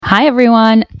Hi,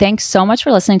 everyone. Thanks so much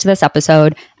for listening to this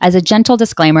episode. As a gentle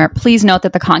disclaimer, please note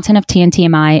that the content of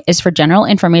TNTMI is for general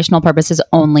informational purposes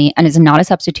only and is not a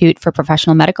substitute for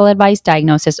professional medical advice,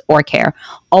 diagnosis, or care.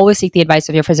 Always seek the advice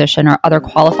of your physician or other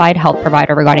qualified health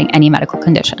provider regarding any medical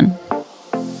condition.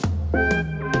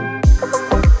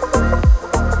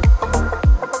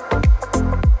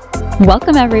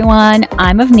 Welcome, everyone.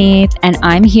 I'm Avneet, and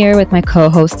I'm here with my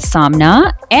co-host,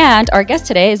 Samna. And our guest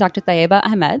today is Dr. Tayyaba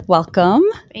Ahmed. Welcome.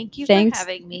 Thank you for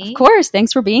having me. Of course.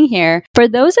 Thanks for being here. For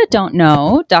those that don't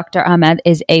know, Dr. Ahmed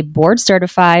is a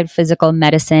board-certified physical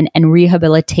medicine and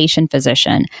rehabilitation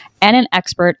physician and an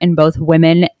expert in both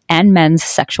women and men's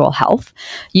sexual health.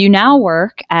 You now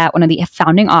work at one of the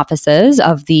founding offices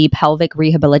of the Pelvic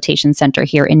Rehabilitation Center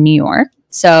here in New York.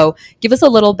 So give us a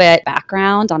little bit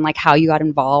background on like how you got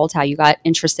involved, how you got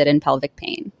interested in pelvic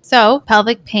pain. So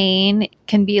pelvic pain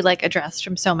can be like addressed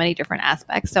from so many different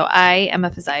aspects. So I am a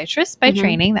physiatrist by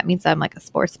training. That means I'm like a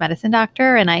sports medicine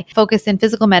doctor, and I focus in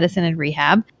physical medicine and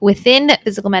rehab. Within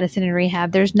physical medicine and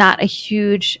rehab, there's not a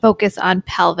huge focus on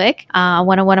pelvic.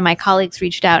 One of my colleagues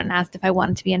reached out and asked if I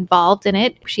wanted to be involved in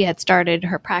it. She had started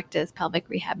her practice, pelvic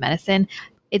rehab medicine.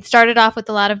 It started off with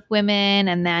a lot of women,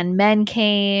 and then men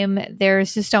came.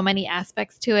 There's just so many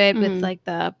aspects to it with like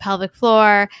the pelvic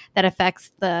floor that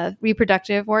affects the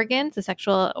reproductive organs, the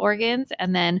sexual organs,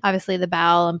 and then obviously the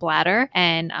bowel and bladder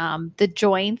and the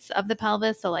joints of the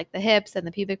pelvis. So like the hips and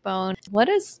the pubic bone. What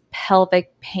does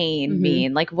pelvic pain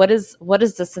mean? Like what is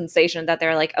the sensation that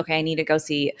they're like, okay, I need to go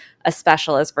see a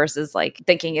specialist versus like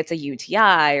thinking it's a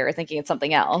UTI or thinking it's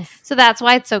something else? So that's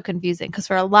why it's so confusing, because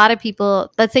for a lot of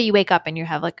people, let's say you wake up and you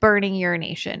have like burning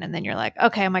urination, and then you're like,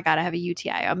 okay, oh my God, I have a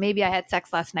UTI. Or maybe I had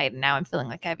sex last night and now I'm feeling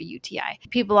like I have a UTI.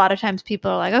 A lot of times people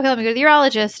are like, okay, let me go to the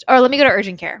urologist, or let me go to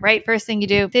urgent care, right? First thing you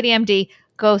do, city MD,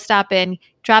 go stop in,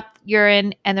 drop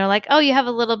urine, and they're like, oh, you have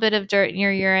a little bit of dirt in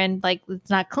your urine, like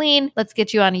it's not clean, let's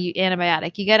get you on an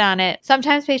antibiotic. You get on it.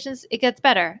 Sometimes patients, it gets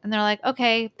better, and they're like,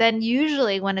 okay. Then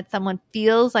usually when it's someone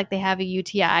feels like they have a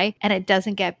UTI and it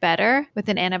doesn't get better with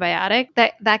an antibiotic,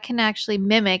 that can actually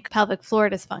mimic pelvic floor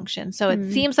dysfunction. So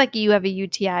it seems like you have a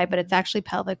UTI, but it's actually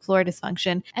pelvic floor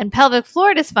dysfunction. And pelvic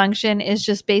floor dysfunction is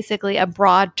just basically a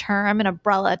broad term, an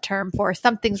umbrella term for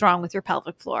something's wrong with your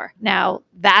pelvic floor. Now,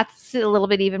 that's a little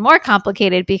bit even more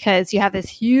complicated because you have this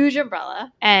huge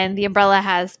umbrella, and the umbrella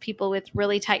has people with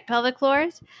really tight pelvic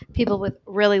floors, people with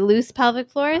really loose pelvic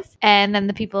floors, and then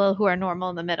the people who are normal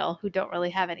in the middle, who don't really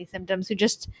have any symptoms, who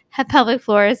just have pelvic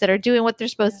floors that are doing what they're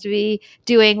supposed to be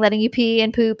doing, letting you pee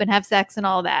and poop and have sex and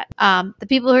all that. The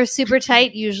people who are super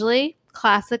tight usually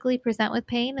classically present with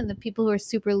pain, and the people who are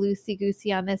super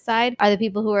loosey-goosey on this side are the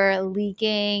people who are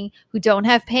leaking, who don't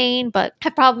have pain but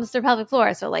have problems with their pelvic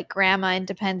floor. So like grandma in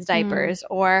Depends diapers,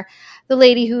 or the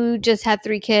lady who just had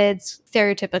 3 kids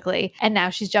stereotypically, and now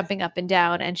she's jumping up and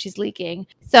down and she's leaking.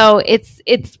 So it's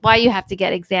why you have to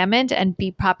get examined and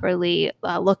be properly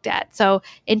looked at. So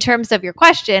in terms of your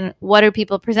question, what are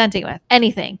people presenting with?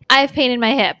 Anything. I have pain in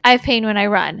my hip. I have pain when I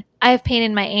run. I have pain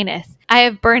in my anus. I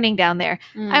have burning down there.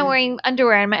 I'm wearing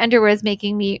underwear, and my underwear is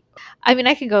making me, I mean,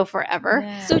 I could go forever.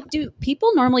 Yeah. So do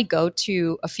people normally go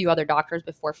to a few other doctors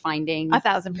before finding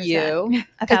 1,000%. you?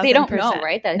 Because they don't know,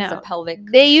 right? That it's a pelvic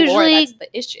They floor usually that's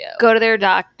the issue. go to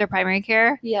their primary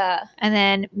care. Yeah. And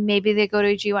then maybe they go to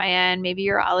a GYN, maybe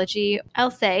urology.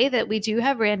 I'll say that we do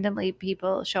have randomly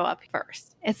people show up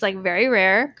first. It's like very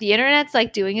rare. The internet's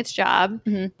like doing its job.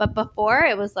 But before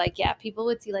it was like, yeah, people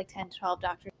would see like 10 to 12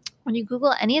 doctors. When you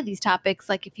Google any of these topics,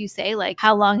 like if you say like,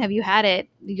 how long have you had it?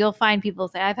 You'll find people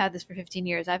say, I've had this for 15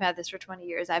 years. I've had this for 20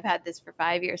 years. I've had this for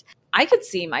 5 years. I could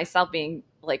see myself being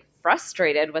like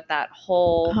frustrated with that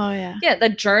whole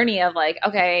the journey of like,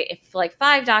 okay, if like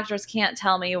 5 doctors can't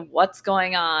tell me what's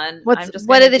going on, what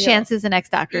are the chances the next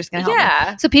doctor is going to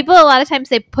help me? So people a lot of times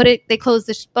they close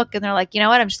this book and they're like, you know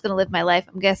what, I'm just going to live my life.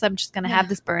 I guess I'm just going to have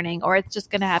this burning, or it's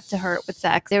just going to have to hurt with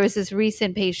sex. There was this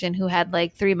recent patient who had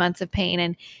like 3 months of pain,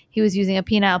 and he was using a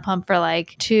penile pump for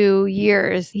like 2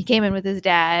 years. He came in with his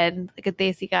dad, like a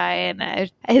Desi guy,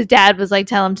 and his dad was like,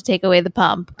 tell him to take away the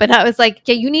pump. But I was like,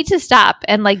 yeah, you need to stop.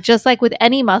 And like, just like with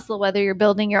any muscle, whether you're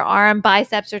building your arm,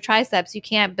 biceps, or triceps, you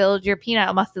can't build your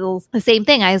penile muscles. The same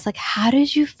thing. I was like, how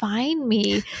did you find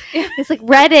me? It's like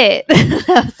Reddit.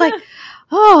 I was like,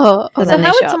 oh. So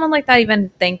how would someone like that even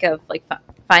think of like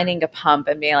finding a pump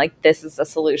and being like, this is the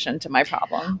solution to my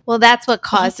problem? Well, that's what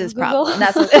caused his problem.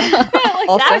 That's what,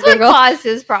 what caused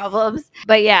his problems.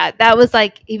 But yeah, that was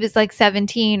like, he was like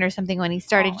 17 or something when he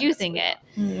started using it.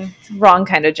 It's wrong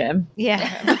kind of gym. Yeah.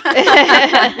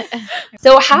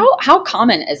 So how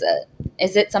common is it?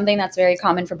 Is it something that's very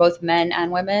common for both men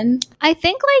and women? I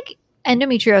think like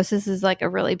endometriosis is like a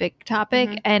really big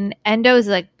topic, and endo is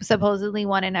like supposedly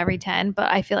 1 in every 10,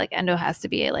 but I feel like endo has to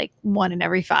be like 1 in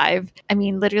every 5. I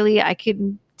mean, literally, I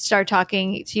could start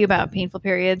talking to you about painful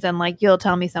periods and like you'll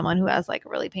tell me someone who has like a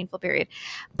really painful period.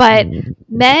 But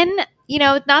men, you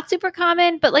know, not super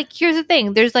common, but like here's the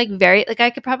thing, there's like I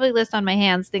could probably list on my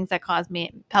hands things that cause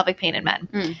me pelvic pain in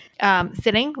men.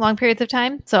 Sitting long periods of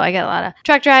time, so I get a lot of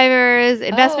truck drivers,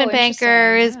 investment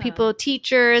bankers, people,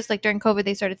 teachers. Like during COVID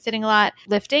they started sitting a lot.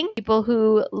 Lifting, people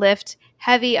who lift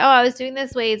heavy. Oh, I was doing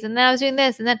this weights, and then I was doing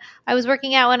this, and then I was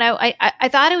working out when I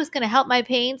thought it was going to help my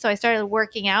pain, so I started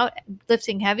working out,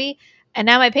 lifting heavy, and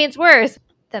now my pain's worse.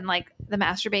 Than like the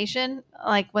masturbation,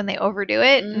 like when they overdo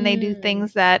it and they do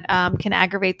things that can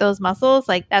aggravate those muscles.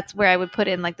 Like that's where I would put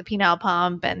in like the penile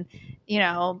pump and, you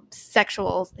know,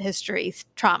 sexual history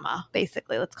trauma,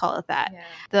 basically. Let's call it that. Yeah.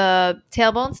 The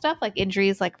tailbone stuff, like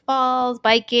injuries like falls,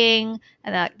 biking,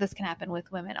 and that this can happen with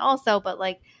women also, but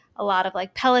like a lot of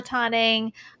like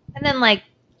pelotoning, and then like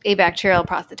abacterial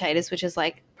prostatitis, which is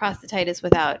like prostatitis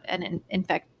without an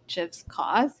infectious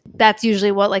cause. That's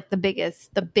usually what like the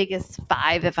biggest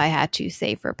 5, if I had to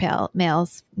say, for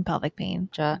males in pelvic pain.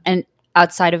 And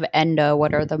outside of endo,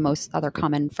 what are the most other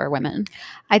common for women?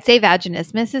 I'd say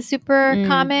vaginismus is super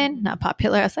common, not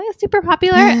popular. I'll say super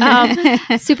popular.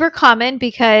 Super common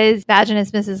because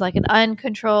vaginismus is like an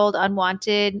uncontrolled,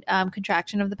 unwanted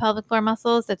contraction of the pelvic floor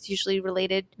muscles that's usually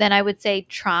related. Then I would say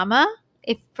trauma.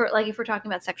 If we're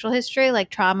talking about sexual history, like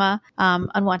trauma,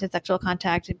 unwanted sexual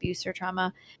contact, abuse, or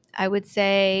trauma, I would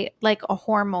say like a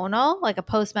hormonal, like a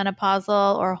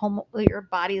postmenopausal, or your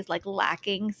body is like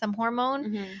lacking some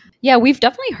hormone. Yeah, we've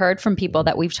definitely heard from people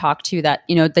that we've talked to that,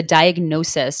 you know, the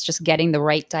diagnosis, just getting the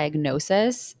right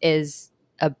diagnosis is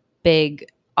a big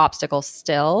obstacle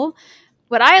still.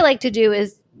 What I like to do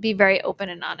is be very open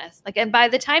and honest. Like, and by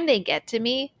the time they get to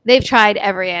me, they've tried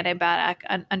every antibiotic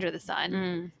under the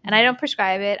sun, and I don't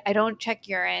prescribe it. I don't check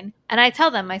urine, and I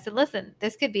tell them, I said, listen,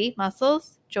 this could be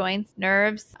muscles, joints,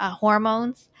 nerves,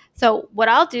 hormones. So what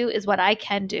I'll do is what I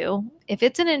can do. If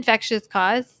it's an infectious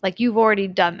cause, like you've already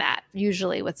done that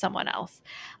usually with someone else.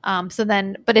 So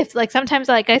then, but if like sometimes,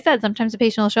 like I said, sometimes a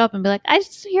patient will show up and be like, I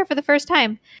just here for the first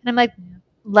time, and I'm like,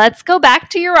 let's go back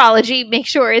to urology, make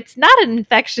sure it's not an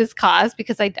infectious cause,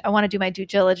 because I want to do my due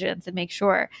diligence and make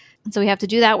sure. And so we have to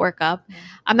do that workup.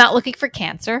 I'm not looking for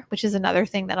cancer, which is another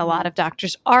thing that a lot of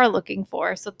doctors are looking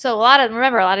for. So a lot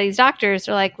of these doctors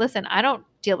are like, listen, I don't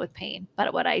deal with pain,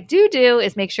 but what I do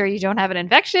is make sure you don't have an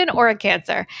infection or a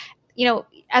cancer. You know,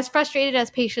 as frustrated as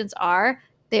patients are,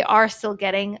 they are still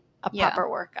getting a proper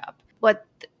workup. What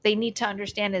they need to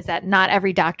understand is that not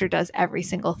every doctor does every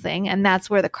single thing. And that's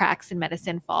where the cracks in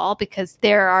medicine fall, because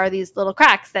there are these little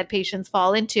cracks that patients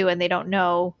fall into and they don't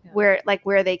know where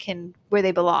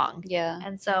they belong. Yeah.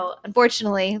 And so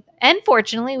unfortunately, and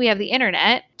fortunately, we have the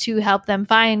internet to help them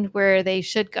find where they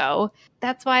should go.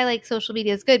 That's why like social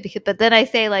media is good, but then I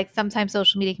say like sometimes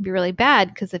social media can be really bad,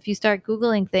 because if you start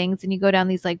Googling things and you go down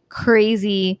these like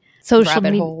crazy social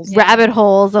rabbit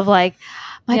holes of like,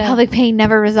 my pelvic pain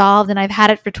never resolved and I've had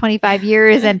it for 25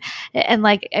 years and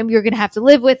you're going to have to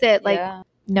live with it. Like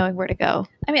knowing where to go.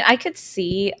 I mean, I could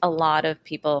see a lot of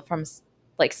people from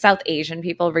like South Asian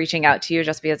people reaching out to you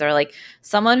just because they're like,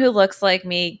 someone who looks like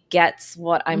me gets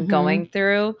what I'm going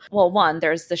through. Well, one,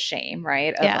 there's the shame,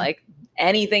 right? Of like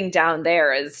anything down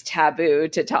there is taboo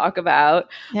to talk about.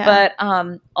 Yeah.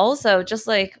 But also just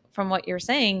like from what you're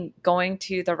saying, going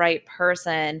to the right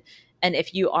person. And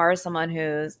if you are someone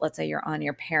who's, let's say you're on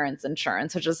your parents'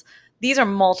 insurance, which is, these are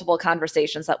multiple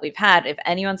conversations that we've had. If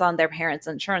anyone's on their parents'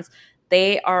 insurance,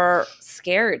 they are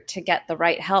scared to get the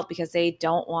right help because they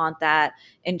don't want that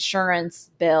insurance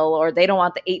bill, or they don't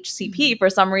want the HCP for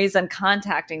some reason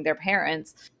contacting their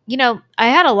parents. You know,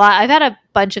 I've had a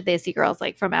bunch of Desi girls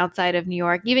like from outside of New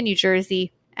York, even New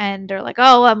Jersey. And they're like,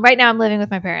 oh, right now I'm living with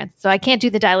my parents, so I can't do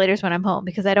the dilators when I'm home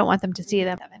because I don't want them to see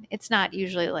them. It's not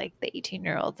usually like the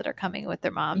 18-year-olds that are coming with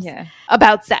their moms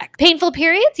about sex. Painful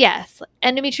periods, yes.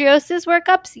 Endometriosis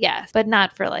workups, yes. But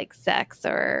not for like sex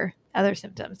or other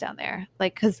symptoms down there.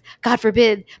 Like, because God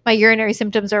forbid my urinary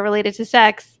symptoms are related to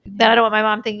sex, then I don't want my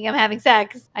mom thinking I'm having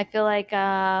sex. I feel like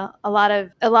a lot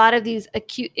of these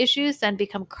acute issues then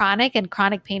become chronic, and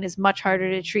chronic pain is much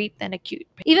harder to treat than acute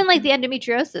pain. Even like the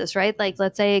endometriosis, right? Like,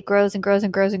 let's say it grows and grows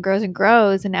and grows and grows and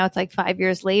grows, and now it's like 5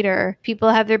 years later. People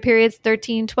have their periods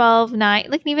 13, 12, 9,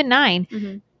 like even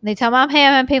 9. They tell mom, hey,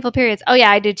 I'm having painful periods. Oh, yeah,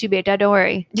 I did too, beta. Don't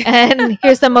worry. And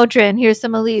here's some Motrin. Here's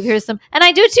some Aleve. Here's some. And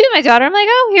I do too, my daughter. I'm like,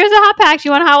 oh, here's a hot pack. You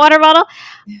want a hot water bottle?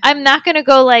 I'm not going to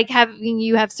go like having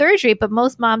you have surgery, but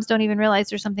most moms don't even realize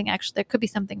there could be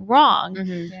something wrong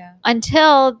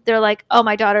until they're like, oh,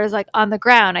 my daughter is like on the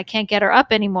ground. I can't get her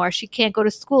up anymore. She can't go to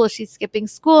school. She's skipping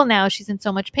school now. She's in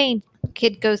so much pain.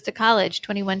 Kid goes to college,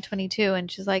 21, 22,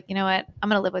 and she's like, you know what? I'm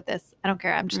going to live with this. I don't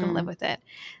care. I'm just going to live with it.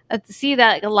 To see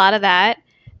that, like, a lot of that.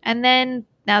 And then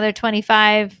now they're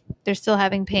 25, they're still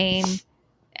having pain.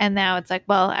 And now it's like,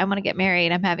 well, I want to get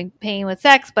married. I'm having pain with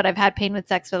sex, but I've had pain with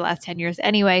sex for the last 10 years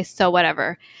anyway, so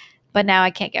whatever. But now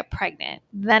I can't get pregnant.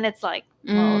 Then it's like,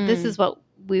 well, this is what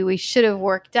we should have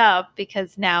worked up,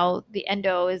 because now the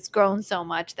endo is grown so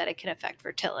much that it can affect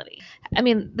fertility. I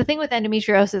mean, the thing with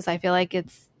endometriosis, I feel like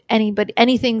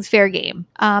anything's fair game.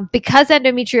 Because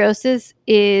endometriosis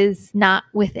is not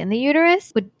within the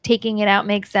uterus, would taking it out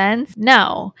make sense?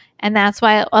 No. And that's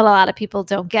why a lot of people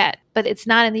don't get. But it's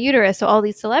not in the uterus. So all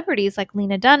these celebrities like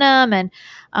Lena Dunham and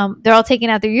they're all taking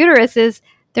out their uteruses.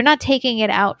 They're not taking it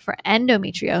out for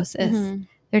endometriosis.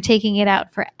 They're taking it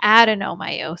out for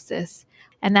adenomyosis.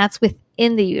 And that's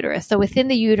within the uterus. So within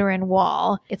the uterine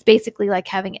wall, it's basically like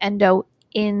having endo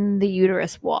in the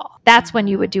uterus wall. That's when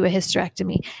you would do a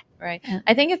hysterectomy. Right.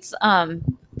 I think it's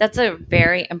that's a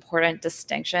very important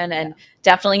distinction. And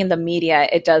definitely in the media,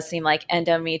 it does seem like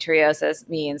endometriosis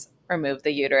means remove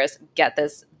the uterus, get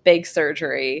this big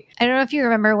surgery. I don't know if you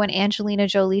remember when Angelina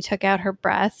Jolie took out her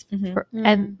breast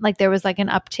and like there was like an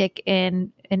uptick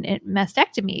in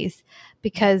mastectomies,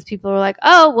 because people were like,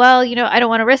 oh, well, you know, I don't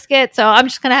want to risk it, so I'm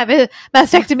just going to have a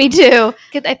mastectomy too.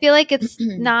 Because I feel like it's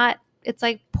not, it's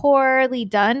like poorly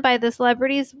done by the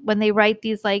celebrities when they write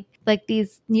these like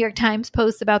these New York Times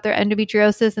posts about their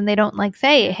endometriosis, and they don't like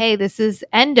say, hey, this is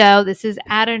endo, this is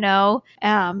adeno.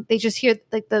 They just hear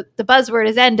like the buzzword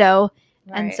is endo.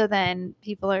 Right. And so then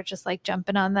people are just like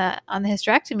jumping on the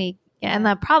hysterectomy. Yeah. And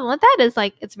the problem with that is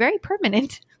like it's very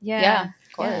permanent. Yeah,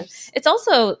 of course. Yeah. It's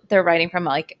also they're writing from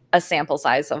like a sample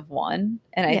size of one.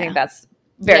 And I think that's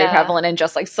very prevalent in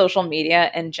just like social media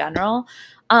in general.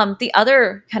 The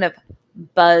other kind of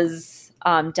buzz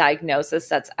diagnosis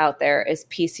that's out there is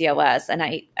PCOS. And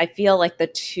I feel like the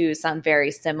two sound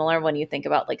very similar when you think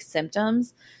about like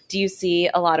symptoms. Do you see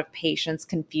a lot of patients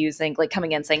confusing, like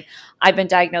coming in saying, I've been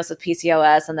diagnosed with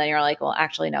PCOS, and then you're like, well,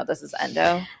 actually, no, this is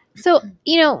endo? So,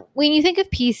 you know, when you think of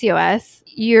PCOS,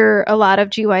 a lot of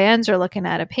GYNs are looking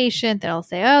at a patient. They'll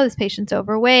say, oh, this patient's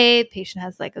overweight. Patient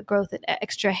has like a growth of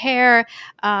extra hair,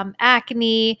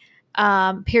 acne,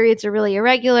 periods are really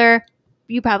irregular.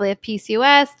 You probably have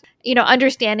PCOS. You know,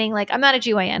 understanding, like, I'm not a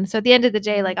GYN. So at the end of the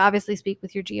day, like, obviously speak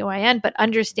with your GYN, but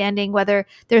understanding whether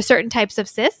there are certain types of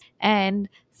cysts, and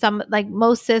some, like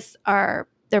most cysts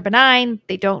they're benign.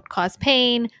 They don't cause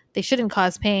pain. They shouldn't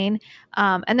cause pain.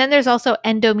 And then there's also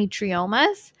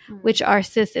endometriomas, which are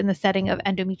cysts in the setting of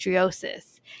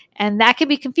endometriosis. And that can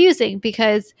be confusing,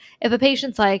 because if a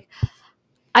patient's like,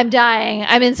 I'm dying,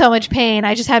 I'm in so much pain,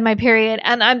 I just had my period,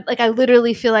 and I'm like, I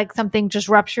literally feel like something just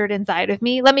ruptured inside of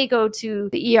me, let me go to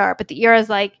the ER. But the ER is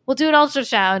like, we'll do an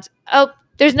ultrasound. Oh,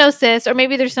 there's no cyst, or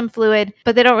maybe there's some fluid,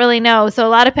 but they don't really know. So a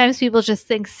lot of times people just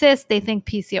think cyst, they think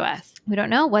PCOS. We don't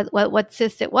know what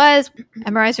cyst it was.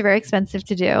 MRIs are very expensive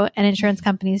to do, and insurance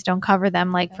companies don't cover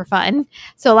them like for fun.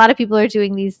 So a lot of people are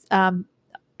doing these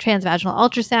transvaginal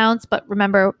ultrasounds, but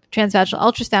remember, transvaginal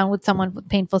ultrasound with someone with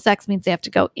painful sex means they have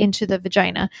to go into the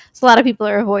vagina. So a lot of people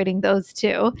are avoiding those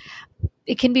too.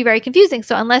 It can be very confusing.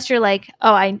 So unless you're like,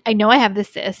 oh, I know I have this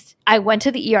cyst, I went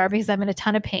to the ER because I'm in a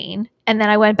ton of pain, and then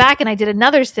I went back and I did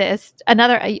another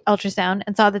ultrasound,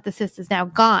 and saw that the cyst is now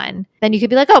gone, then you could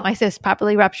be like, oh, my cyst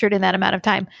properly ruptured in that amount of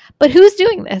time. But who's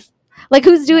doing this? Like,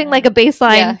 who's doing like a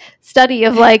baseline study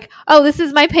of like, oh, this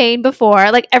is my pain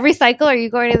before? Like, every cycle, are you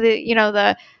going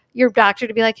to your doctor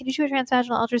to be like, can you do a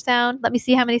transvaginal ultrasound? Let me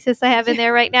see how many cysts I have in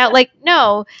there right now. Like,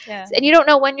 no. Yeah. And you don't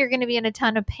know when you're going to be in a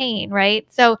ton of pain, right?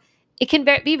 So it can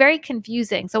be very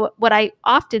confusing. So what I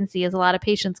often see is a lot of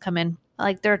patients come in,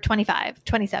 like they're 25,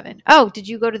 27. Oh, did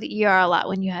you go to the ER a lot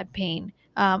when you had pain?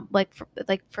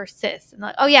 For cysts? And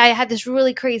like, oh yeah, I had this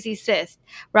really crazy cyst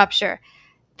rupture.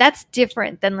 That's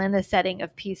different than in the setting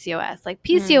of PCOS. Like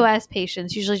PCOS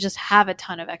patients usually just have a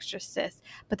ton of extra cysts,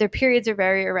 but their periods are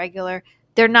very irregular.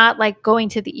 They're not like going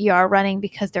to the ER running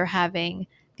because they're having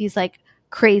these like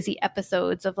crazy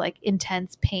episodes of like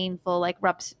intense, painful, like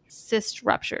cyst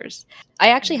ruptures. I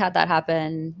actually had that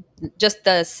happen. Just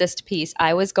the cyst piece.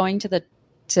 I was going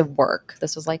to work.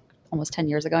 This was like almost 10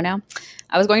 years ago now.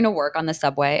 I was going to work on the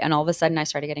subway, and all of a sudden I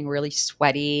started getting really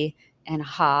sweaty and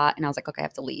hot, and I was like, okay, I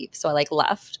have to leave. So I like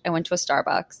left. I went to a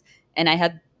Starbucks, and I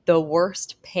had the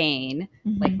worst pain,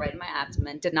 like right in my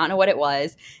abdomen, did not know what it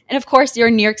was. And of course, you're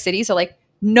in New York City, so like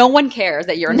no one cares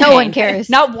that you're in pain. No one cares.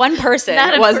 Not one person.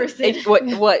 Not a was person.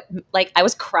 What like I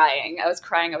was crying. I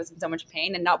was in so much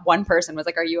pain, and not one person was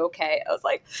like, "Are you okay?" I was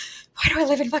like, "Why do I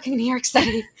live in fucking New York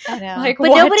City?" I know. Like, but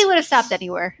what? nobody would have stopped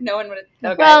anywhere. No one would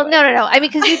have. Okay, Well, no. I mean,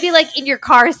 because you'd be like in your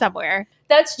car somewhere.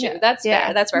 That's true. Yeah. That's Yeah.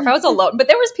 fair. That's fair. If I was alone, but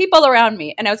there was people around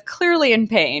me, and I was clearly in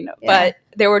pain, but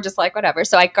they were just like, whatever.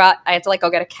 So I had to like go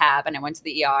get a cab, and I went to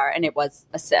the ER, and it was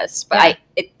a cyst, but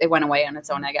it went away on its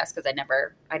own, I guess, because I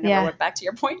never went back, to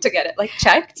your point, to get it like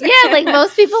checked. Yeah, like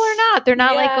most people are not. They're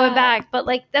not like going back. But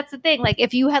like that's the thing. Like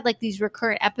if you had like these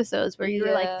recurrent episodes where you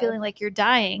were like feeling like you're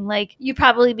dying, like you'd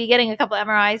probably be getting a couple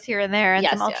MRIs here and there and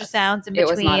some ultrasounds in between. It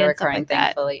was not a recurring,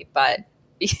 thankfully, but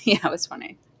yeah, it was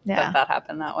funny. Yeah, that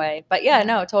happened that way. But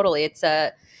no, totally. It's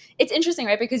interesting,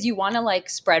 right? Because you want to like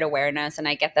spread awareness, and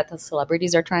I get that the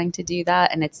celebrities are trying to do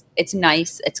that, and it's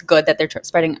nice. It's good that they're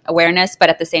spreading awareness,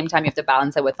 but at the same time, you have to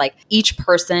balance it with like each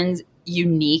person's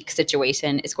unique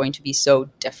situation is going to be so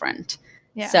different.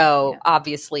 Yeah. So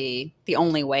obviously, the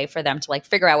only way for them to like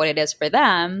figure out what it is for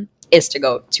them is to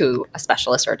go to a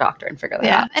specialist or a doctor and figure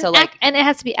that out. And so like, and it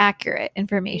has to be accurate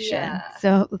information. Yeah.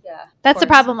 So that's the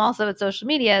problem also with social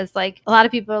media is like a lot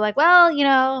of people are like, well, you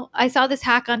know, I saw this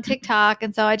hack on TikTok,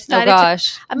 and so I decided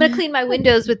I'm going to clean my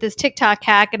windows with this TikTok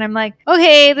hack. And I'm like,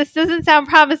 okay, this doesn't sound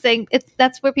promising.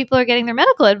 That's where people are getting their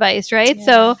medical advice, right? Yeah.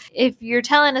 So if you're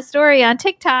telling a story on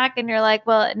TikTok and you're like,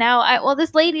 well,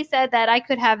 this lady said that I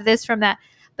could have this from that.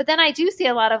 But then I do see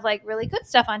a lot of like really good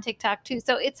stuff on TikTok too.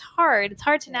 So it's hard. It's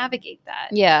hard to navigate that.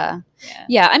 Yeah.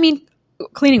 I mean,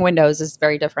 cleaning windows is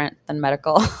very different than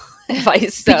medical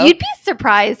advice. So. But you'd be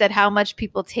surprised at how much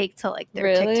people take to like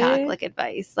their TikTok like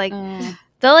advice. Like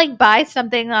they'll like buy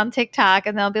something on TikTok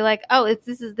and they'll be like, oh, this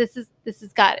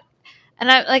is got it. And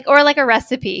I like, or like a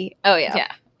recipe. Oh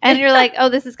yeah. And you're like, oh,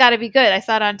 this has got to be good. I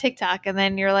saw it on TikTok. And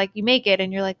then you're like, you make it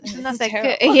and you're like, this is not that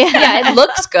good. Yeah, it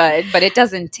looks good, but it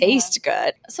doesn't taste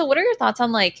good. So what are your thoughts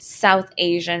on like South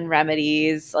Asian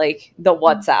remedies, like the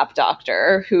WhatsApp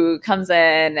doctor who comes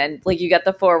in and like you get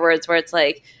the forwards where it's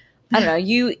like, I don't know,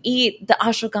 you eat the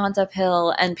ashwagandha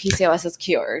pill and PCOS is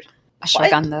cured.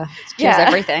 Ashwagandha cures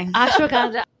everything.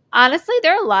 Ashwagandha. Honestly,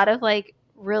 there are a lot of like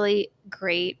really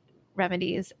great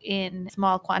remedies in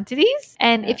small quantities,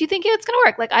 and if you think it's going to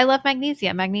work, like I love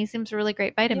magnesium. Magnesium's a really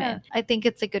great vitamin. I think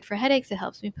it's like good for headaches. It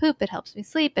helps me poop. It helps me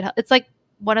sleep. It's like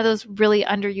one of those really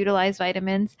underutilized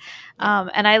vitamins.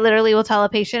 And I literally will tell a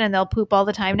patient and they'll poop all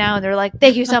the time now. And they're like,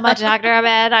 thank you so much, Dr.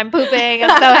 Ahmed. I'm pooping. I'm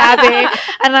so happy.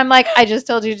 And I'm like, I just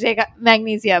told you to take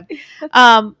magnesium.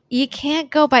 You can't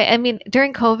go by, I mean,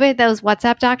 during COVID, those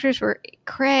WhatsApp doctors were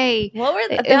cray. What were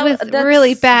it was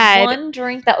really bad. One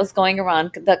drink that was going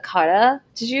around, the kata.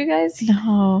 Did you guys?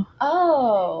 No.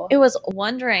 Oh. It was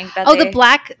one drink that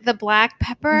the black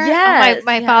pepper? Yes.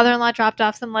 My father-in-law dropped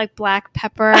off some like black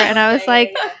pepper and I was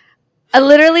like, I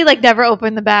literally like never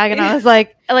opened the bag and I was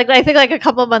like I think like a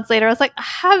couple of months later, I was like, I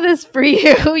have this for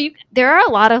you. There are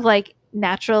a lot of like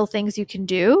natural things you can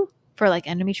do for like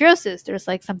endometriosis. There's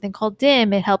like something called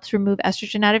DIM. It helps remove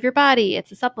estrogen out of your body.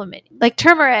 It's a supplement. Like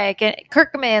turmeric and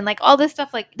curcumin, like all this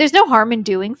stuff. Like there's no harm in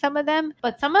doing some of them,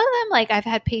 but some of them, like I've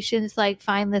had patients like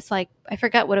find this, like, I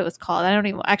forgot what it was called.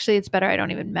 It's better I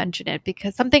don't even mention it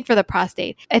because something for the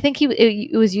prostate. I think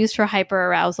it was used for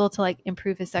hyperarousal to like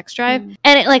improve his sex drive.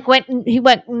 And it like he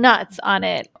went nuts on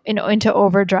it, into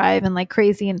overdrive and like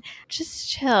crazy, and just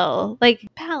chill, like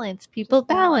balance, people,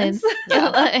 balance.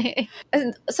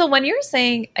 And so when you're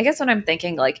saying, I guess when I'm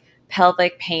thinking like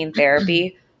pelvic pain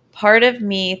therapy, part of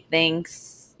me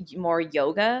thinks more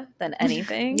yoga than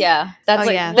anything. Yeah. That's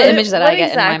the image that I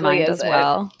get in my mind as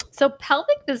well. So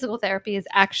pelvic physical therapy is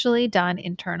actually done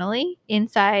internally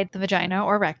inside the vagina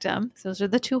or rectum. So those are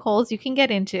the two holes you can get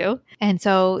into. And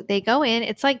so they go in.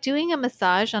 It's like doing a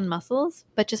massage on muscles,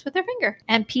 but just with their finger.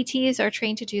 And PTs are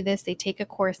trained to do this. They take a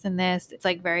course in this. It's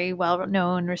like very well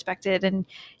known, respected. And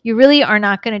you really are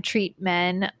not going to treat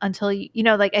men until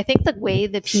like I think the way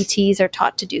the PTs are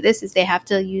taught to do this is they have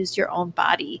to use your own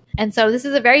body. And so this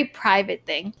is a very private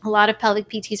thing. A lot of pelvic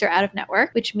PTs are out of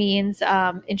network, which means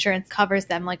insurance covers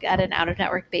them like at an out of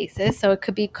network basis. So it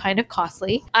could be kind of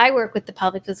costly. I work with the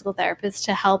pelvic physical therapist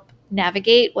to help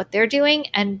navigate what they're doing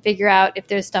and figure out if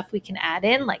there's stuff we can add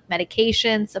in, like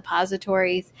medications,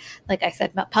 suppositories, like I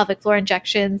said, pelvic floor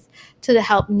injections to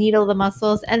help needle the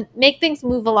muscles and make things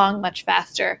move along much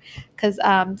faster. Because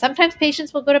sometimes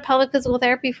patients will go to pelvic physical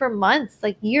therapy for months,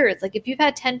 like years. Like if you've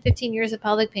had 10, 15 years of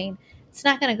pelvic pain, it's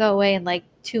not going to go away in like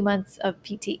 2 months of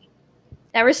PT.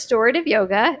 Now, restorative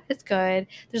yoga is good.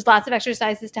 There's lots of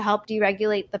exercises to help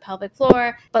deregulate the pelvic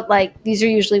floor, but like these are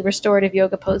usually restorative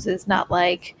yoga poses, not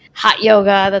like hot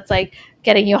yoga that's like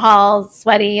getting you all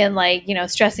sweaty and like, you know,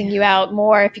 stressing you out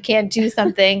more if you can't do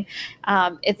something.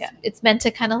 It's meant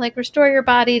to kind of like restore your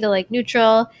body to like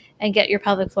neutral and get your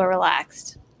pelvic floor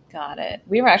relaxed. Got it.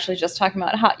 We were actually just talking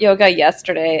about hot yoga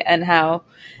yesterday and how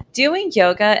doing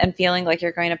yoga and feeling like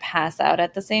you're going to pass out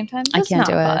at the same time is I can't not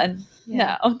do it. fun.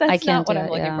 Yeah. No, that's not what do I'm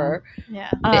it, looking yeah. for.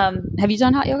 Yeah. Have you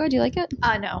done hot yoga? Do you like it?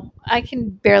 No, I can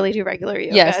barely do regular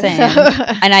yoga. Yeah, same. So.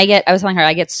 And I was telling her,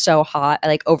 I get so hot. I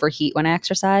like overheat when I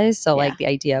exercise. So like Yeah. the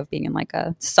idea of being in like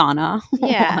a sauna.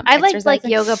 Yeah. while I'm I like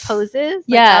exercising. yoga poses. Like,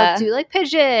 Yeah. I'll do like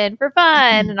pigeon for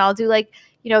fun and I'll do like,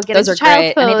 you know, get Those into are child's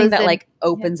great. pose. Anything that and, like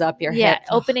opens up your hip.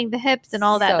 opening the hips and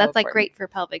all that. So That's like important. great for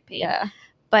pelvic pain. Yeah.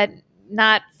 But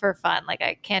not for fun. Like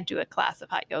I can't do a class of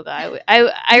hot yoga.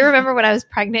 I remember when I was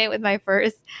pregnant with my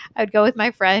first, I would go with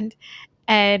my friend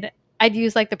and I'd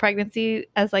use like the pregnancy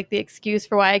as like the excuse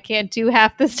for why I can't do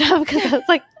half the stuff because I was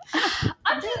like,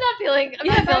 I'm just not feeling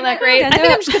that great. I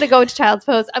think I'm just gonna go into child's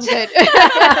pose. I'm good.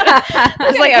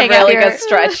 It's like a really good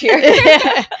stretch here.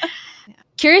 Yeah.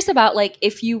 Curious about like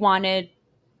if you wanted,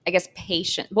 I guess,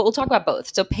 patient, but we'll talk about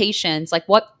both. So patients, like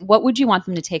what would you want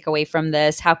them to take away from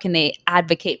this? How can they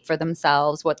advocate for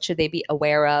themselves? What should they be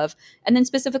aware of? And then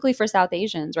specifically for South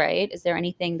Asians, right? Is there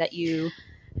anything that you...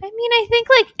 I mean, I think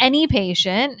like any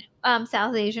patient,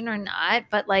 South Asian or not,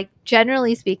 but like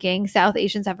generally speaking, South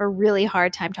Asians have a really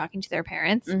hard time talking to their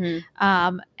parents.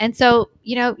 Mm-hmm. And so,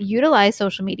 you know, utilize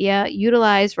social media,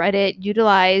 utilize Reddit,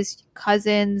 utilize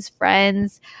cousins,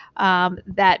 friends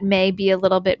that may be a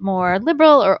little bit more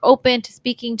liberal or open to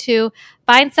speaking to.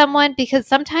 Find someone, because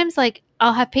sometimes like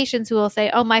I'll have patients who will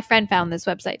say, oh, my friend found this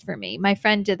website for me. My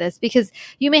friend did this, because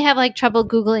you may have like trouble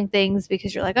Googling things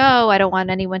because you're like, oh, I don't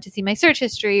want anyone to see my search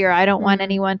history, or I don't want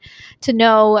anyone to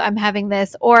know I'm having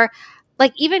this. Or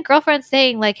like even girlfriends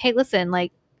saying like, hey, listen,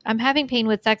 like I'm having pain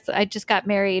with sex. I just got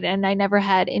married and I never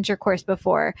had intercourse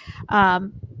before.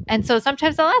 And so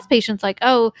sometimes I'll ask patients like,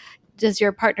 oh, does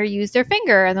your partner use their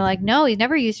finger? And they're like, no, he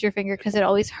never used your finger because it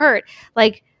always hurt.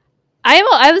 Like,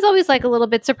 I was always like a little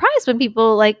bit surprised when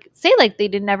people like say like they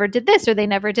never did this or they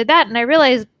never did that. And I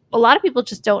realized a lot of people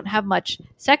just don't have much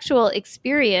sexual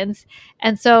experience.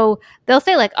 And so they'll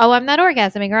say like, oh, I'm not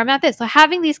orgasming or I'm not this. So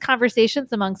having these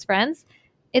conversations amongst friends,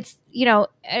 it's, you know,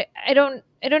 I don't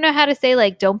know how to say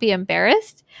like, don't be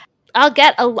embarrassed.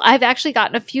 I've actually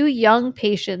gotten a few young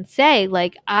patients say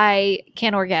like, I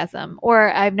can't orgasm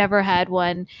or I've never had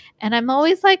one. And I'm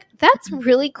always like, that's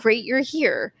really great. You're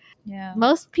here. Yeah.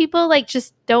 Most people like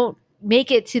just don't make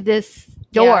it to this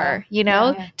door, you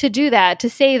know, to do that, to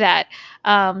say that.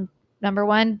 Number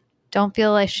one, don't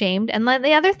feel ashamed. And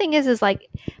the other thing is like,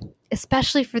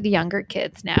 especially for the younger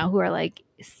kids now who are like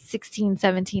 16,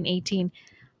 17, 18,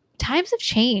 times have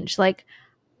changed. Like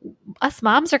us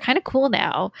moms are kind of cool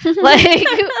now. Like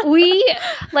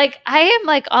I am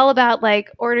like all about like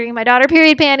ordering my daughter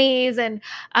period panties, and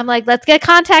I'm like, let's get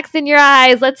contacts in your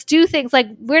eyes. Let's do things. Like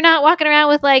we're not walking around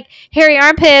with like hairy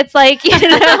armpits. Like, you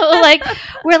know, like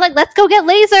we're like, let's go get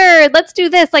lasered. Let's do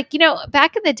this. Like, you know,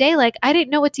 back in the day, like I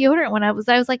didn't know what deodorant when I was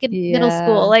like in middle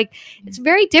school. Like it's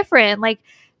very different. Like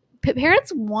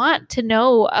parents want to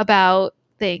know about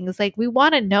things. Like we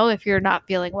want to know if you're not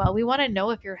feeling well. We want to know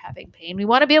if you're having pain. We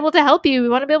want to be able to help you. We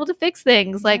want to be able to fix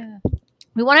things. Like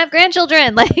we want to have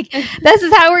grandchildren. Like this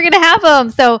is how we're going to have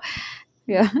them. So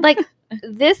like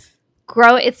this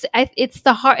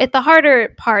the harder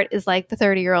part is like the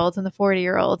 30-year-olds and the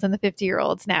 40-year-olds and the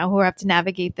 50-year-olds now who have to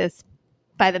navigate this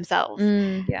by themselves.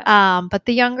 But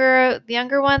the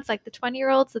younger ones, like the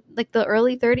 20-year-olds, like the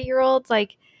early 30-year-olds,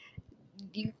 like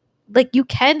you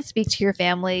can speak to your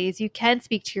families, you can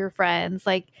speak to your friends,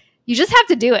 like you just have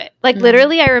to do it. Like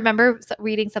literally I remember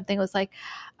reading something that was like,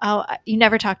 oh, you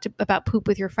never talked about poop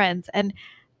with your friends, and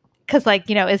because like,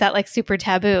 you know, is that like super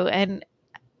taboo? And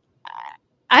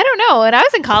I don't know. And I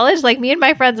was in college, like me and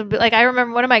my friends would be like, I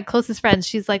remember one of my closest friends,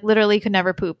 she's like literally could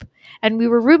never poop, and we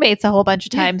were roommates a whole bunch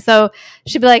of times. So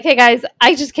she'd be like, hey guys,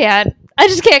 I just can't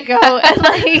go.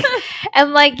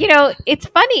 And like, you know, it's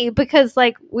funny because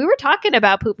like we were talking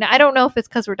about poop. Now I don't know if it's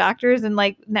because we're doctors and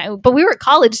like now, but we were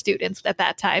college students at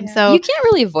that time. So you can't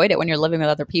really avoid it when you're living with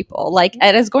other people. Like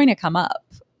it is going to come up.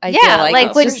 I feel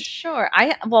like for sure.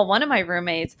 One of my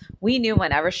roommates, we knew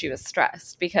whenever she was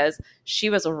stressed because she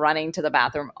was running to the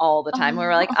bathroom all the time. We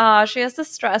were like, oh, she has the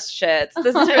stress shits.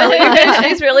 This is really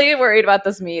she's really worried about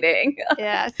this meeting.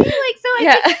 Yeah. See, like, so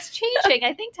I think it's changing.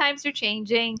 I think times are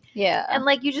changing. Yeah. And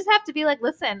like you just have to be like,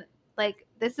 listen, like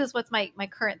this is what's my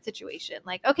current situation.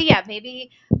 Like, okay, yeah, maybe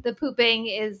the pooping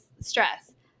is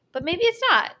stress, but maybe it's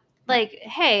not. Like,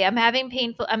 hey, I'm having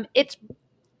painful. It's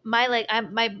my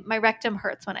my rectum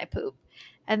hurts when I poop.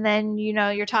 And then,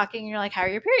 you're talking and you're like, how are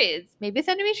your periods? Maybe it's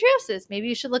endometriosis. Maybe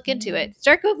you should look into it.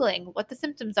 Start Googling what the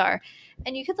symptoms are.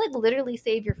 And you could like literally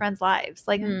save your friends' lives.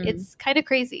 Like it's kind of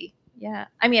crazy. Yeah.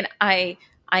 I mean, I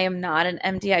am not an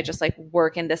MD. I just like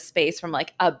work in this space from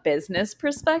like a business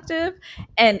perspective.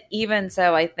 And even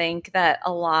so, I think that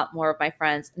a lot more of my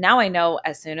friends, now I know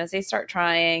as soon as they start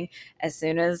trying, as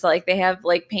soon as like they have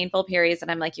like painful periods,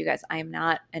 and I'm like, you guys, I am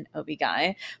not an OB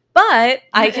guy, but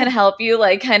I can help you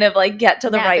like kind of like get to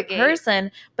the right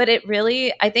person. But it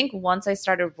really, I think once I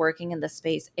started working in the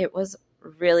space, it was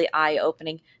really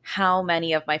eye-opening how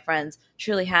many of my friends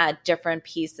truly had different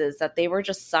pieces that they were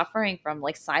just suffering from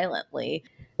like silently.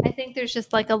 I think there's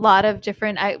just like a lot of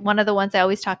different, one of the ones I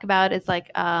always talk about is like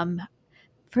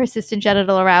persistent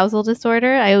genital arousal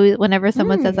disorder. I always, whenever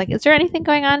someone says like, is there anything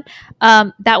going on?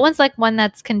 That one's like one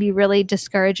that can be really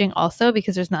discouraging also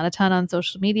because there's not a ton on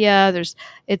social media.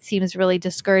 It seems really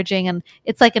discouraging, and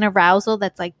it's like an arousal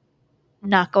that's like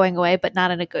not going away, but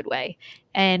not in a good way.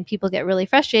 And people get really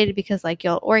frustrated because like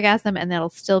you'll orgasm and that'll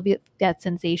still be that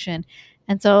sensation.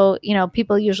 And so,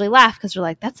 people usually laugh because they're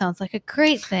like, that sounds like a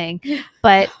great thing.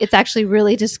 But it's actually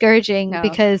really discouraging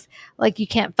because like you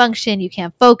can't function, you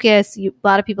can't focus. A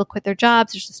lot of people quit their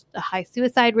jobs. There's just a high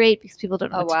suicide rate because people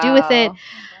don't know what to do with it.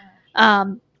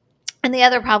 And the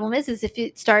other problem is if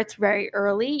it starts very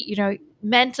early,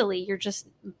 mentally you're just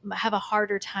have a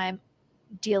harder time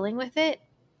dealing with it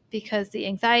because the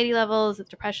anxiety levels, the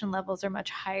depression levels are much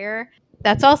higher.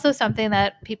 That's also something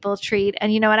that people treat.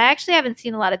 And and I actually haven't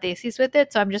seen a lot of desis with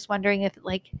it. So I'm just wondering if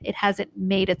like it hasn't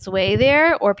made its way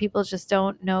there or people just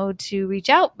don't know to reach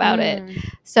out about it.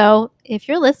 So if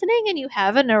you're listening and you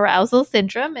have an arousal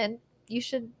syndrome, and you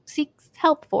should seek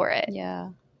help for it. Yeah.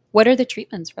 What are the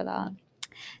treatments for that?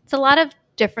 It's a lot of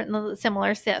different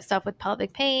similar stuff with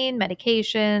pelvic pain,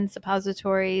 medications,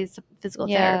 suppositories, physical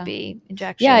therapy,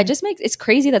 injections. Yeah, it's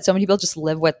crazy that so many people just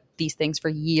live with these things for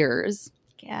years.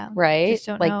 Yeah. Right? Just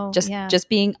don't know. Just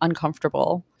being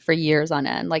uncomfortable for years on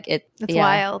end. Like it's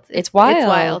wild. It's wild. It's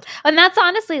wild. And that's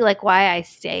honestly like why I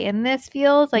stay in this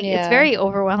field. Like it's very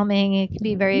overwhelming. It can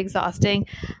be very exhausting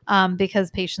because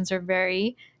patients are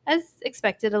very, as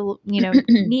expected,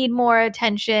 need more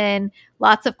attention,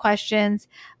 lots of questions.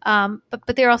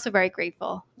 But they're also very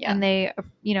grateful. Yeah. And they,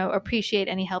 appreciate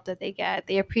any help that they get.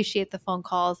 They appreciate the phone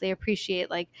calls. They appreciate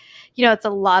it's a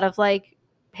lot of like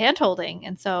hand holding.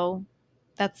 And so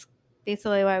that's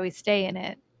basically why we stay in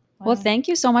it. Well, thank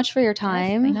you so much for your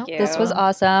time. Yes, thank you. This was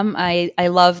awesome. I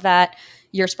love that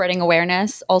you're spreading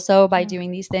awareness also by doing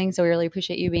these things. So we really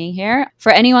appreciate you being here.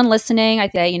 For anyone listening, I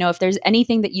say, if there's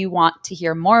anything that you want to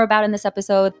hear more about in this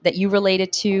episode that you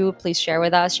related to, please share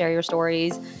with us, share your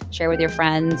stories, share with your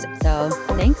friends. So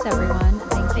thanks, everyone.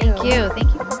 Thank you.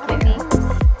 Thank you.